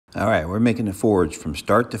All right, we're making the forge from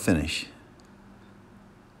start to finish.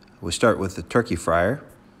 We'll start with the turkey fryer.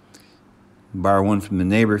 Borrow one from the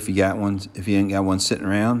neighbor if you got one. If you ain't got one sitting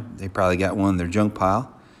around, they probably got one in their junk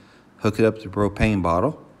pile. Hook it up to the propane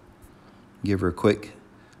bottle. Give her a quick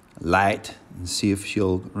light and see if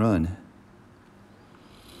she'll run.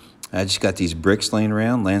 I just got these bricks laying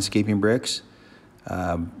around, landscaping bricks.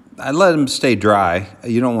 I let them stay dry.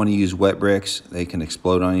 You don't want to use wet bricks. They can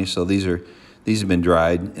explode on you. So these have been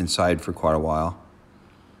dried inside for quite a while.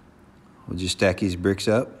 We'll just stack these bricks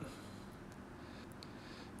up.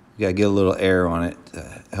 You gotta get a little air on it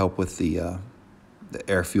to help with the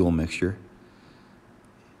air fuel mixture.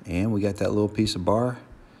 And we got that little piece of bar,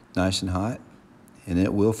 nice and hot, and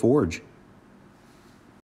it will forge.